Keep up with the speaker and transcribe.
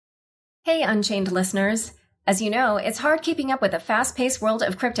Hey, Unchained listeners. As you know, it's hard keeping up with the fast-paced world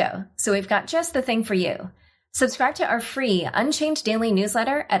of crypto, so we've got just the thing for you. Subscribe to our free Unchained daily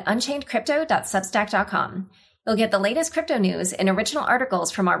newsletter at unchainedcrypto.substack.com. You'll get the latest crypto news and original articles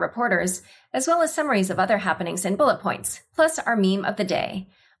from our reporters, as well as summaries of other happenings and bullet points, plus our meme of the day,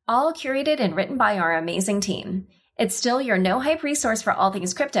 all curated and written by our amazing team. It's still your no-hype resource for all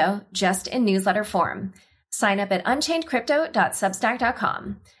things crypto, just in newsletter form. Sign up at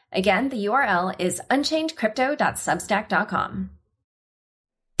unchainedcrypto.substack.com. Again, the URL is unchainedcrypto.substack.com.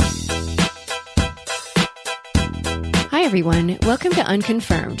 Hi, everyone. Welcome to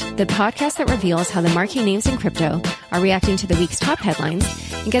Unconfirmed, the podcast that reveals how the marquee names in crypto are reacting to the week's top headlines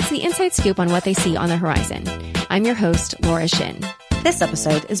and gets the inside scoop on what they see on the horizon. I'm your host, Laura Shin. This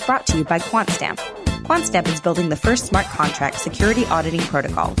episode is brought to you by QuantStamp. QuantStamp is building the first smart contract security auditing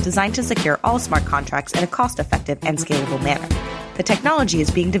protocol designed to secure all smart contracts in a cost-effective and scalable manner. The technology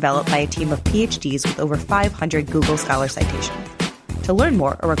is being developed by a team of PhDs with over 500 Google Scholar citations. To learn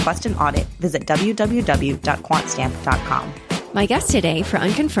more or request an audit, visit www.quantstamp.com. My guest today for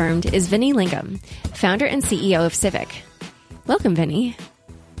Unconfirmed is Vinny Lingam, founder and CEO of Civic. Welcome, Vinny.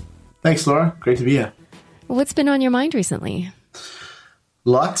 Thanks, Laura. Great to be here. What's been on your mind recently?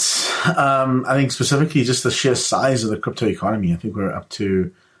 Lots. I think specifically just the sheer size of the crypto economy. I think we're up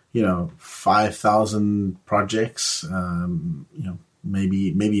to 5,000 projects, maybe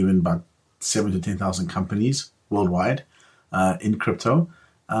even about 7,000 to 10,000 companies worldwide in crypto,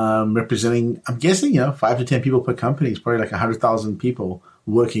 representing, I'm guessing, 5 to 10 people per company. It's probably like 100,000 people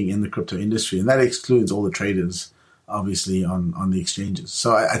working in the crypto industry. And that excludes all the traders, obviously, on the exchanges.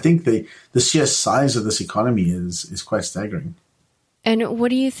 So I think the sheer size of this economy is quite staggering. And what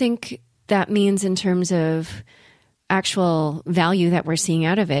do you think that means in terms of actual value that we're seeing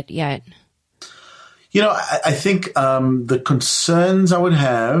out of it yet? I think the concerns I would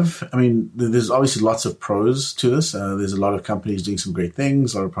have, there's obviously lots of pros to this. There's a lot of companies doing some great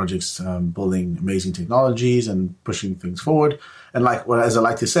things, a lot of projects building amazing technologies and pushing things forward. And as I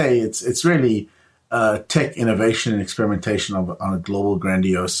like to say, it's really tech innovation and experimentation on a global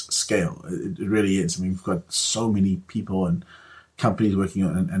grandiose scale. It really is. We've got so many people and companies working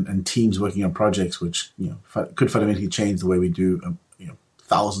on and teams working on projects which could fundamentally change the way we do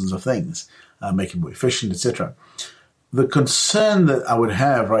thousands of things, make it more efficient, etc. The concern that I would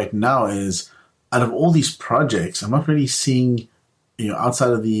have right now is, out of all these projects, I'm not really seeing outside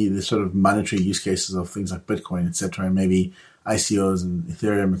of the sort of monetary use cases of things like Bitcoin, etc., and maybe ICOs and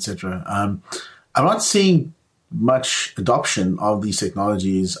Ethereum, etc. I'm not seeing much adoption of these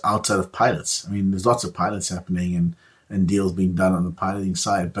technologies outside of pilots. There's lots of pilots happening and deals being done on the piloting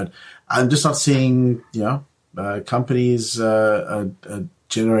side. But I'm just not seeing, companies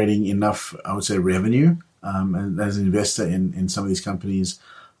generating enough, I would say, revenue. And as an investor in some of these companies,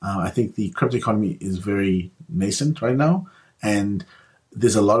 I think the crypto economy is very nascent right now. And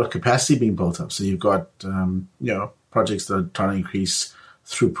there's a lot of capacity being built up. So you've got, projects that are trying to increase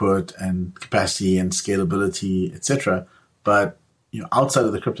throughput and capacity and scalability, etc. But outside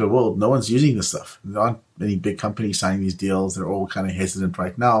of the crypto world, no one's using this stuff. There aren't many big companies signing these deals. They're all kind of hesitant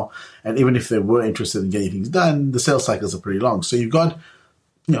right now. And even if they were interested in getting things done, the sales cycles are pretty long. So you've got,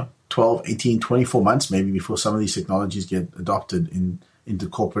 12, 18, 24 months maybe before some of these technologies get adopted into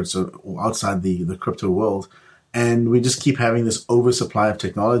corporates or outside the crypto world. And we just keep having this oversupply of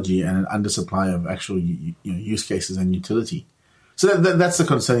technology and an undersupply of actual use cases and utility. So that's the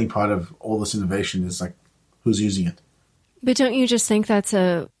concerning part of all this innovation is who's using it. But don't you just think that's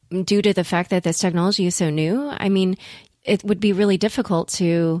due to the fact that this technology is so new? It would be really difficult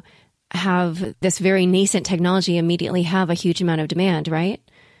to have this very nascent technology immediately have a huge amount of demand, right?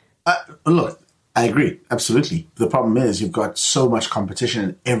 Look, I agree. Absolutely. The problem is you've got so much competition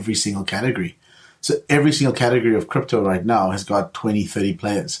in every single category. So every single category of crypto right now has got 20, 30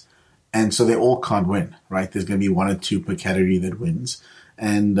 players. And so they all can't win, right? There's going to be one or two per category that wins.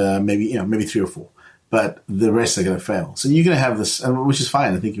 And maybe 3 or 4. But the rest are going to fail. So you're going to have this, which is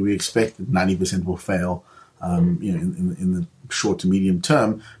fine. I think we expect that 90% will fail, in the short to medium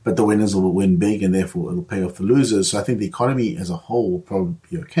term. But the winners will win big, and therefore it'll pay off the losers. So I think the economy as a whole will probably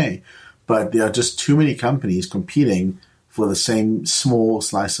be okay. But there are just too many companies competing for the same small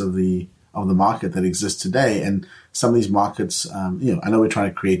slice of the market that exists today. And some of these markets, I know we're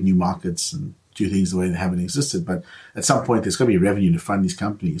trying to create new markets and do things the way they haven't existed. But at some point, there's got to be revenue to fund these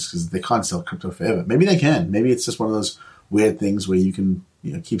companies because they can't sell crypto forever. Maybe they can. Maybe it's just one of those weird things where you can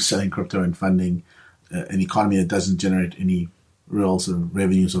keep selling crypto and funding an economy that doesn't generate any real sort of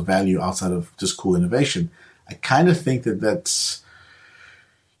revenues or value outside of just cool innovation. I kind of think that's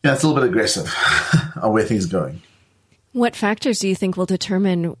it's a little bit aggressive on where things are going. What factors do you think will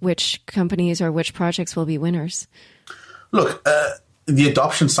determine which companies or which projects will be winners? Look, the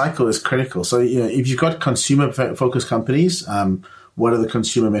adoption cycle is critical. So, if you've got consumer-focused companies, what are the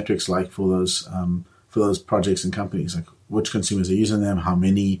consumer metrics like for those projects and companies? Like, which consumers are using them, how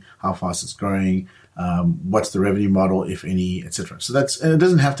many, how fast it's growing, what's the revenue model, if any, etc. So and it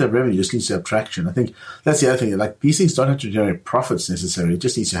doesn't have to have revenue; it just needs to have traction. I think that's the other thing. Like, these things don't have to generate profits necessarily; it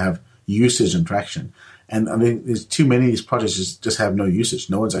just needs to have usage and traction. And I mean, there's too many of these projects just have no usage.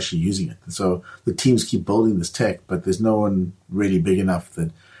 No one's actually using it. And so the teams keep building this tech, but there's no one really big enough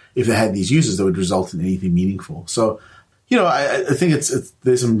that if they had these users, that would result in anything meaningful. So, I think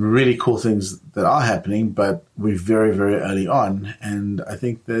there's some really cool things that are happening, but we're very, very early on. And I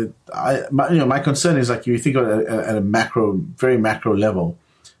think that my concern is, like, if you think of it at a very macro level,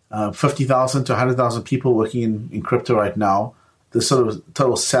 50,000 to 100,000 people working in crypto right now, the sort of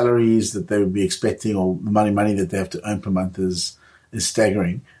total salaries that they would be expecting, or the money that they have to earn per month is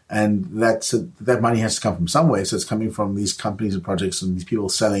staggering. And that money has to come from somewhere. So it's coming from these companies and projects and these people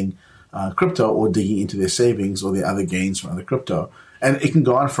selling crypto or digging into their savings or their other gains from other crypto. And it can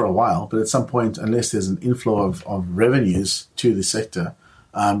go on for a while, but at some point, unless there's an inflow of revenues to the sector,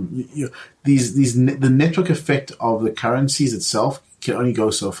 the network effect of the currencies itself can only go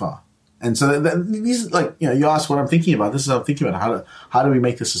so far. And so these, like, you asked what I'm thinking about. This is what I'm thinking about. How do we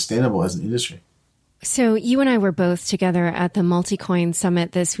make this sustainable as an industry? So you and I were both together at the Multicoin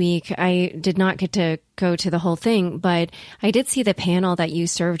Summit this week. I did not get to go to the whole thing, but I did see the panel that you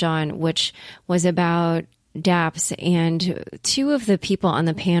served on, which was about dApps. And two of the people on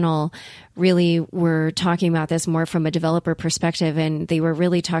the panel really were talking about this more from a developer perspective, and they were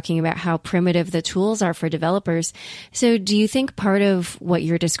really talking about how primitive the tools are for developers. So do you think part of what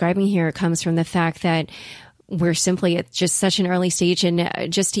you're describing here comes from the fact that we're simply at just such an early stage,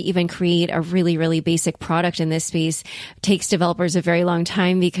 and just to even create a really, really basic product in this space takes developers a very long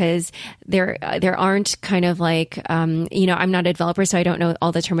time, because there aren't kind of like, I'm not a developer, so I don't know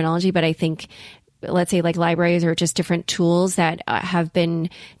all the terminology, but I think, let's say, like libraries or just different tools that have been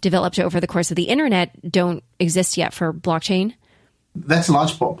developed over the course of the internet don't exist yet for blockchain? That's a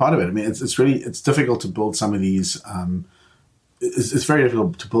large part of it. I mean, it's difficult to build some of these. It's very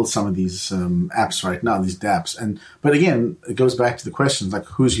difficult to build some of these apps right now, these dApps. But again, it goes back to the questions like,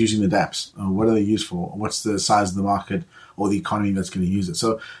 who's using the dApps? What are they used for? What's the size of the market or the economy that's going to use it?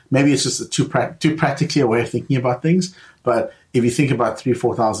 So maybe it's just too practically a way of thinking about things. But if you think about 3,000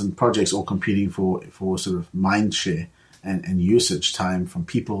 or 4,000 projects all competing for sort of mind share and usage time from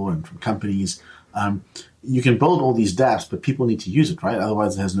people and from companies, you can build all these dApps, but people need to use it, right?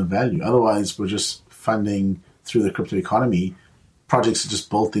 Otherwise, it has no value. Otherwise, we're just funding through the crypto economy projects to just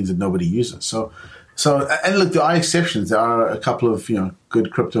build things that nobody uses. So, and look, there are exceptions. There are a couple of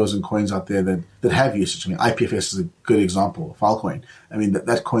good cryptos and coins out there that have usage. I mean, IPFS is a good example. Filecoin. I mean,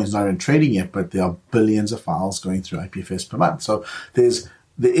 that coin's not even trading yet, but there are billions of files going through IPFS per month. So there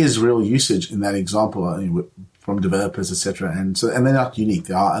is real usage in that example from developers, etc. And they're not unique.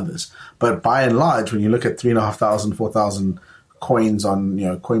 There are others, but by and large, when you look at 3,500, 4,000 coins on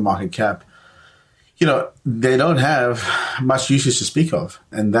CoinMarketCap, they don't have much usage to speak of,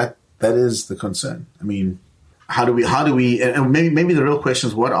 and that is the concern. I mean, how do we, and maybe the real question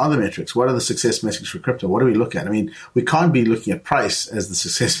is, what are the metrics? What are the success metrics for crypto? What do we look at? I mean, we can't be looking at price as the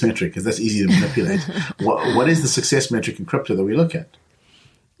success metric, because that's easy to manipulate. What is the success metric in crypto that we look at?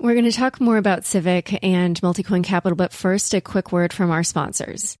 We're going to talk more about Civic and Multicoin Capital, but first, a quick word from our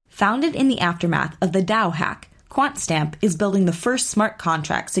sponsors. Founded in the aftermath of the DAO hack, QuantStamp is building the first smart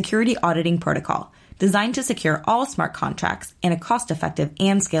contract security auditing protocol designed to secure all smart contracts in a cost-effective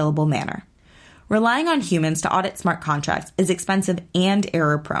and scalable manner. Relying on humans to audit smart contracts is expensive and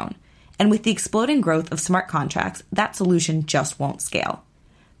error-prone, and with the exploding growth of smart contracts, that solution just won't scale.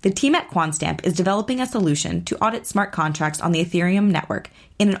 The team at QuantStamp is developing a solution to audit smart contracts on the Ethereum network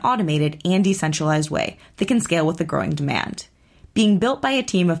in an automated and decentralized way that can scale with the growing demand. Being built by a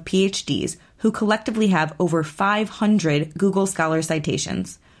team of PhDs who collectively have over 500 Google Scholar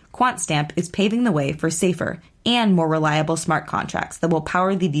citations, QuantStamp is paving the way for safer and more reliable smart contracts that will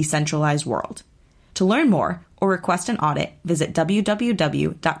power the decentralized world. To learn more or request an audit, visit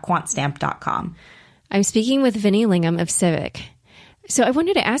www.quantstamp.com. I'm speaking with Vinny Lingham of Civic. So I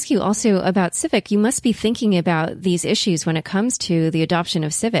wanted to ask you also about Civic. You must be thinking about these issues when it comes to the adoption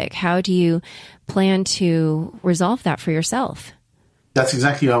of Civic. How do you plan to resolve that for yourself? That's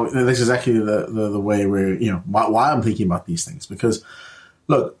exactly the way why I'm thinking about these things, because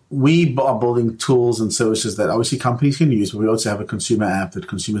Look, we are building tools and services that obviously companies can use, but we also have a consumer app that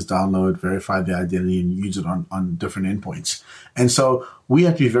consumers download, verify their identity, and use it on different endpoints. And so we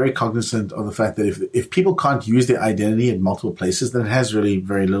have to be very cognizant of the fact that if people can't use their identity in multiple places, then it has really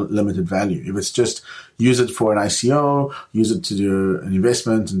very limited value. If it's just use it for an ICO, use it to do an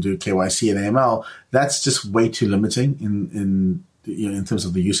investment and do KYC and AML, that's just way too limiting in terms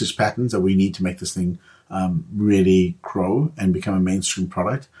of the usage patterns that we need to make this thing really grow and become a mainstream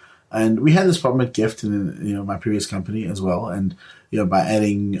product. And we had this problem at Gift in my previous company as well. And by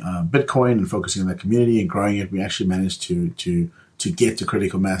adding Bitcoin and focusing on that community and growing it, we actually managed to get to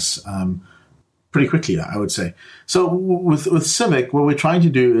critical mass pretty quickly, I would say. So with Civic, what we're trying to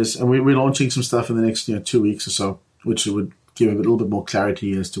do is, and we're launching some stuff in the next 2 weeks or so, which would give a little bit more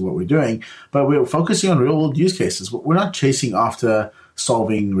clarity as to what we're doing. But we're focusing on real world use cases. We're not chasing after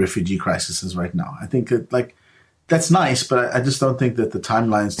solving refugee crises right now. I think that that's nice, but I just don't think that the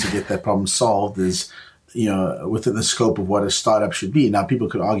timelines to get that problem solved is, within the scope of what a startup should be. Now, people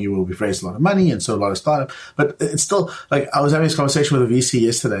could argue, well, we've raised a lot of money and so a lot of startup, but it's still I was having this conversation with a VC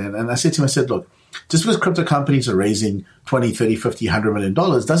yesterday, and I said to him, look, just because crypto companies are raising 20, 30, 50, $100 million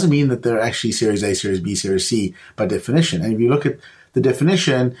doesn't mean that they're actually Series A, Series B, Series C by definition. And if you look at the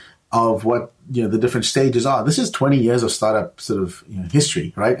definition of what the different stages are, this is 20 years of startup sort of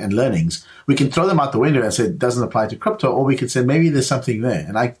history, right, and learnings. We can throw them out the window and say it doesn't apply to crypto, or we could say maybe there's something there.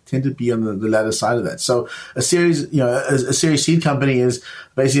 And I tend to be on the latter side of that. So a Series seed company is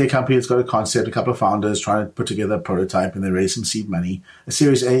basically a company that's got a concept, a couple of founders trying to put together a prototype, and they raise some seed money. A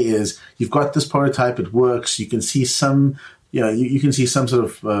Series A is you've got this prototype, it works, you can see some. You can see some sort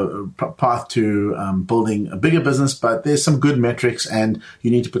of path to building a bigger business, but there's some good metrics, and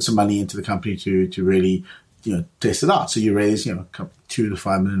you need to put some money into the company to really test it out. So you raise $2 to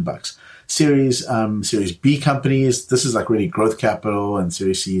 $5 million. Series B companies, this is like really growth capital, and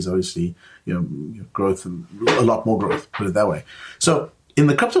Series C is obviously growth and a lot more growth. Put it that way. So in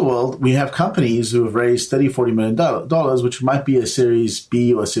the crypto world, we have companies who have raised $30-40 million, which might be a Series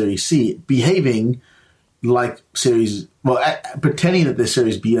B or Series C, behaving like pretending that they're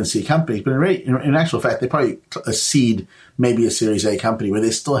Series B and C companies, but in actual fact, they're probably a seed, maybe a Series A company where they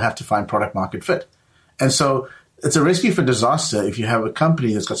still have to find product market fit. And so it's a recipe for disaster if you have a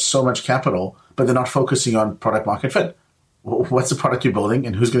company that's got so much capital, but they're not focusing on product market fit. What's the product you're building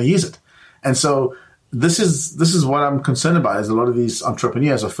and who's going to use it? And so this is what I'm concerned about, is a lot of these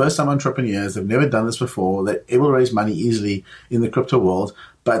entrepreneurs are first-time entrepreneurs. They've never done this before. They're able to raise money easily in the crypto world,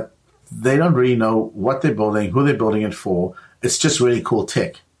 but they don't really know what they're building, who they're building it for. It's just really cool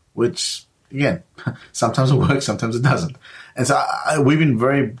tech, which, again, sometimes it works, sometimes it doesn't. And so we've been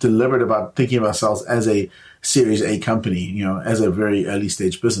very deliberate about thinking of ourselves as a Series A company, as a very early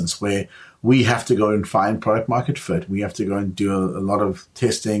stage business where we have to go and find product market fit. We have to go and do a lot of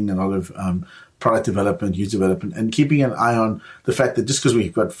testing, a lot of product development, user development, and keeping an eye on the fact that just because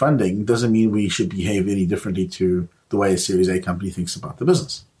we've got funding doesn't mean we should behave any differently to the way a Series A company thinks about the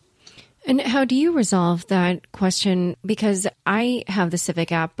business. And how do you resolve that question? Because I have the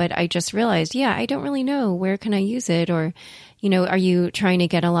Civic app, but I just realized, I don't really know where can I use it, or, are you trying to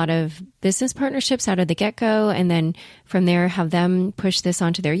get a lot of business partnerships out of the get-go and then from there have them push this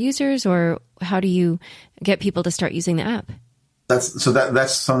onto their users, or how do you get people to start using the app? That's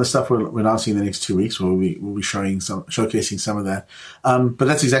some of the stuff we're announcing in the next 2 weeks. We'll be showcasing some of that. But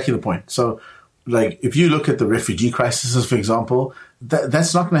that's exactly the point. So, if you look at the refugee crisis, for example,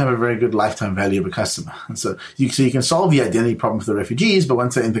 that's not going to have a very good lifetime value of a customer. And so you can solve the identity problem for the refugees, but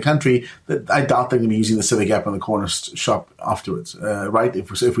once they're in the country, I doubt they're going to be using the Civic app on the corner shop afterwards, right?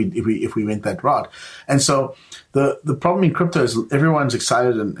 If we went that route. And so the problem in crypto is everyone's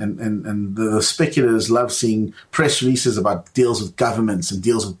excited and the speculators love seeing press releases about deals with governments and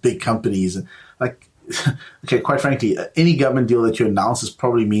deals with big companies. And okay, quite frankly, any government deal that you announce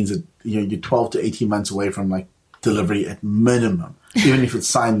probably means that you're 12 to 18 months away from delivery at minimum, even if it's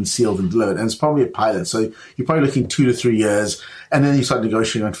signed and sealed and delivered. And it's probably a pilot. So you're probably looking 2 to 3 years, and then you start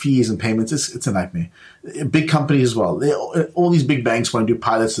negotiating on fees and payments. It's a nightmare. Big companies as well. All these big banks want to do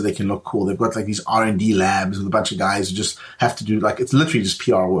pilots so they can look cool. They've got these R&D labs with a bunch of guys who just have to do it's literally just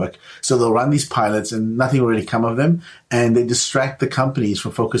PR work. So they'll run these pilots and nothing will really come of them. And they distract the companies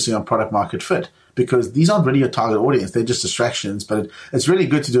from focusing on product market fit, because these aren't really your target audience. They're just distractions. But it's really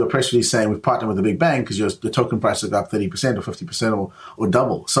good to do a press release saying we've partnered with a big bank because the token price will go up 30% or 50% or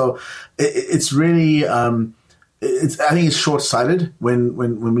double. So it's really, I think it's short-sighted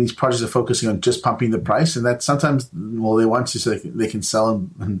when these projects are focusing on just pumping the price. And that sometimes, they want to so they can sell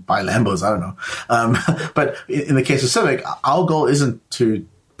and buy Lambos. I don't know. But in the case of Civic, our goal isn't to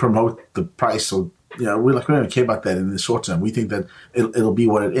promote the price or we don't even care about that in the short term. We think that it'll be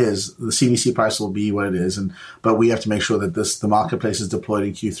what it is. The CVC price will be what it is, but we have to make sure that the marketplace is deployed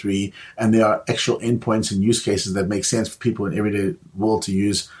in Q3, and there are actual endpoints and use cases that make sense for people in everyday world to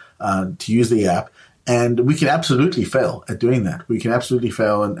use the app. And we can absolutely fail at doing that. We can absolutely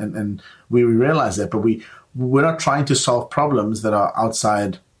fail, and we realize that. But we're not trying to solve problems that are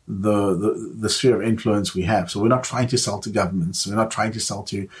outside the sphere of influence we have. So we're not trying to sell to governments. We're not trying to sell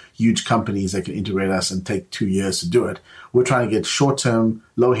to huge companies that can integrate us and take 2 years to do it. We're trying to get short-term,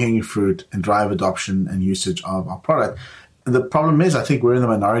 low-hanging fruit and drive adoption and usage of our product. And the problem is, I think we're in the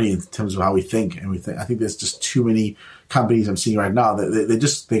minority in terms of how we think. And I think there's just too many companies I'm seeing right now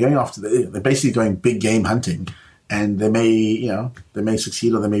that they're going after, they're basically going big game hunting, and they may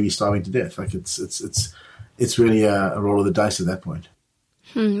succeed or they may be starving to death. Like it's really a roll of the dice at that point.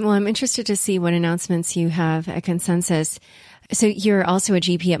 Well, I'm interested to see what announcements you have at Consensus. So you're also a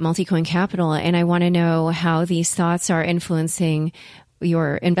GP at Multicoin Capital, and I want to know how these thoughts are influencing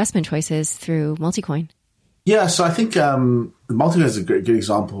your investment choices through Multicoin. Yeah, so I think Multicoin is a good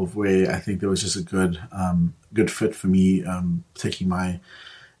example of where I think there was just a good fit for me, taking my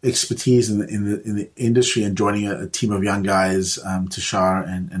expertise in the industry and joining a team of young guys, Tushar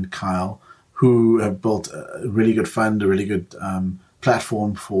and Kyle, who have built a really good fund, a really good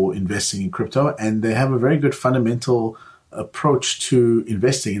platform for investing in crypto, and they have a very good fundamental approach to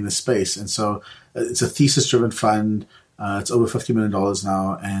investing in the space. And so it's a thesis-driven fund. It's over $50 million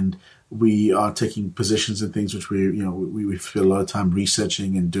now, and we are taking positions in things which we spend a lot of time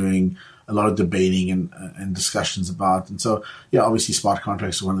researching and doing a lot of debating and discussions about. And so, obviously smart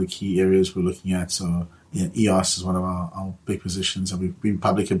contracts are one of the key areas we're looking at. So EOS is one of our big positions, and we've been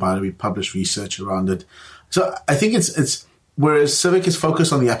public about it. We've published research around it. So I think it's whereas Civic is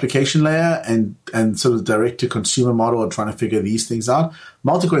focused on the application layer and sort of direct to consumer model and trying to figure these things out,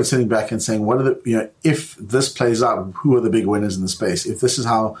 Multicoin is sitting back and saying, what are if this plays out, who are the big winners in the space? If this is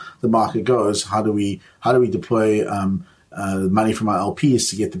how the market goes, how do we deploy money from our LPs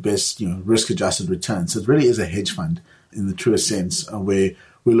to get the best risk adjusted return? So it really is a hedge fund in the truest sense, where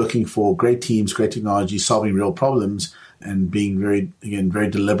we're looking for great teams, great technology, solving real problems, and being very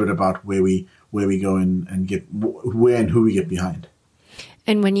deliberate about where we go and get where and who we get behind.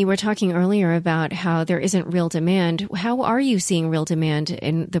 And when you were talking earlier about how there isn't real demand, how are you seeing real demand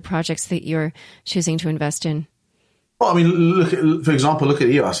in the projects that you're choosing to invest in? Well, I mean, for example, look at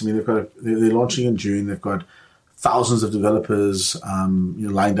EOS. I mean, they're launching in June. They've got thousands of developers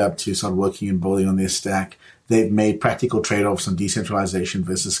lined up to start working and building on their stack. They've made practical trade-offs on decentralization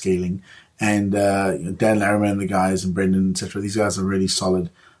versus scaling. And Dan Larimer and the guys and Brendan, et cetera, these guys are really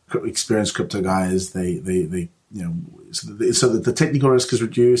solid, experienced crypto guys. So that the technical risk is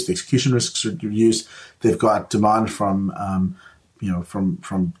reduced, the execution risk is reduced. They've got demand from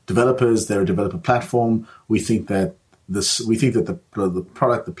developers. They're a developer platform. We think that the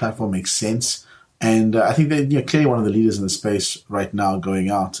product, the platform makes sense, and I think they're clearly one of the leaders in the space right now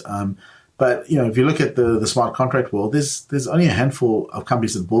going out. But if you look at the smart contract world, there's only a handful of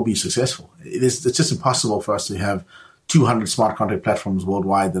companies that will be successful. It's just impossible for us to have 200 smart contract platforms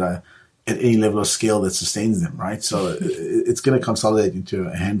worldwide that are at any level of scale that sustains them, right? So it's going to consolidate into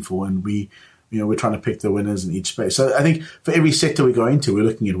a handful, and we're trying to pick the winners in each space. So I think for every sector we go into, we're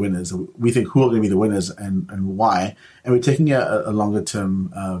looking at winners. We think who are going to be the winners and why, and we're taking a longer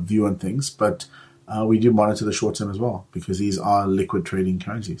term view on things, but we do monitor the short term as well, because these are liquid trading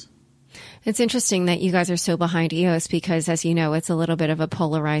currencies. It's interesting that you guys are so behind EOS because, as you know, it's a little bit of a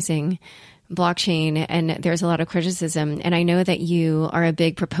polarizing blockchain and there's a lot of criticism. And I know that you are a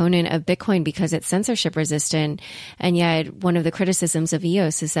big proponent of Bitcoin because it's censorship resistant. And yet one of the criticisms of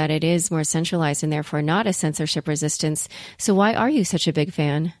EOS is that it is more centralized and therefore not as censorship resistant. So why are you such a big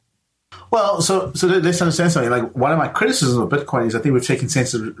fan? Well, so let's understand something. Like, one of my criticisms of Bitcoin is I think we've taken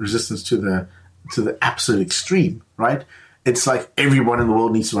censorship resistance to the absolute extreme, right? It's like everyone in the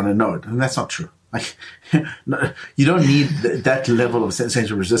world needs to run a node, and that's not true. Like, you don't need that level of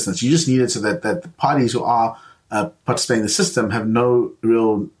censorship resistance. You just need it so that the parties who are participating in the system have no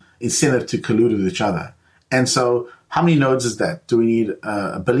real incentive to collude with each other. And so, how many nodes is that? Do we need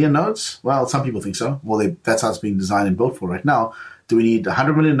a billion nodes? Well, some people think so. Well, that's how it's being designed and built for right now. Do we need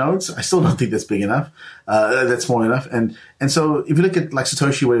 100 million nodes? I still don't think that's big enough. That's small enough. And so if you look at like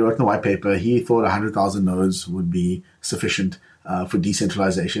Satoshi, where he wrote in the white paper, he thought 100,000 nodes would be sufficient for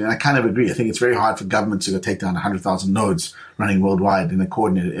decentralization. And I kind of agree. I think it's very hard for governments to go take down 100,000 nodes running worldwide in a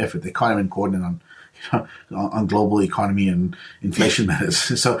coordinated effort. They can't even coordinate on global economy and inflation matters.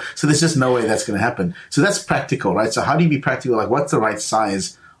 So there's just no way that's going to happen. So that's practical, right? So how do you be practical? Like, what's the right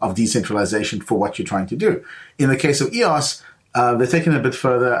size of decentralization for what you're trying to do? In the case of EOS, They're taking it a bit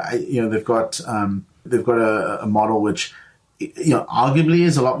further. They've got a model which, arguably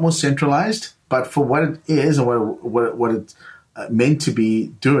is a lot more centralized, but for what it is and what it's meant to be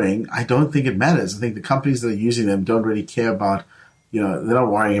doing, I don't think it matters. I think the companies that are using them don't really care about, they're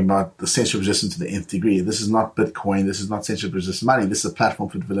not worrying about the censorship resistance to the nth degree. This is not Bitcoin. This is not censorship resistant money. This is a platform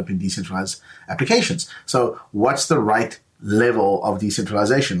for developing decentralized applications. So what's the right level of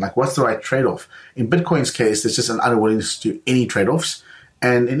decentralization? Like, what's the right trade-off? In Bitcoin's case, there's just an unwillingness to do any trade-offs.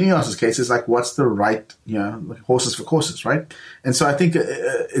 And in EOS's case, it's like, what's the right, like horses for courses, right? And so I think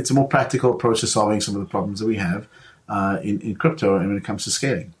it's a more practical approach to solving some of the problems that we have in crypto and when it comes to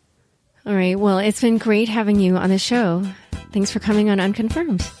scaling. All right. Well, it's been great having you on the show. Thanks for coming on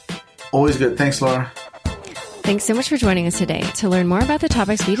Unconfirmed. Always good. Thanks, Laura. Thanks so much for joining us today. To learn more about the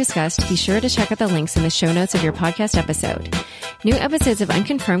topics we discussed, be sure to check out the links in the show notes of your podcast episode. New episodes of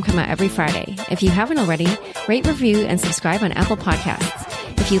Unconfirmed come out every Friday. If you haven't already, rate, review, and subscribe on Apple Podcasts.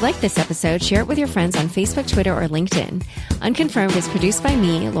 If you like this episode, share it with your friends on Facebook, Twitter, or LinkedIn. Unconfirmed is produced by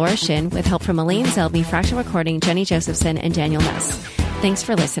me, Laura Shin, with help from Elaine Zelby, Fractal Recording, Jenny Josephson, and Daniel Nuss. Thanks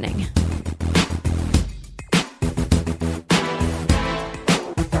for listening.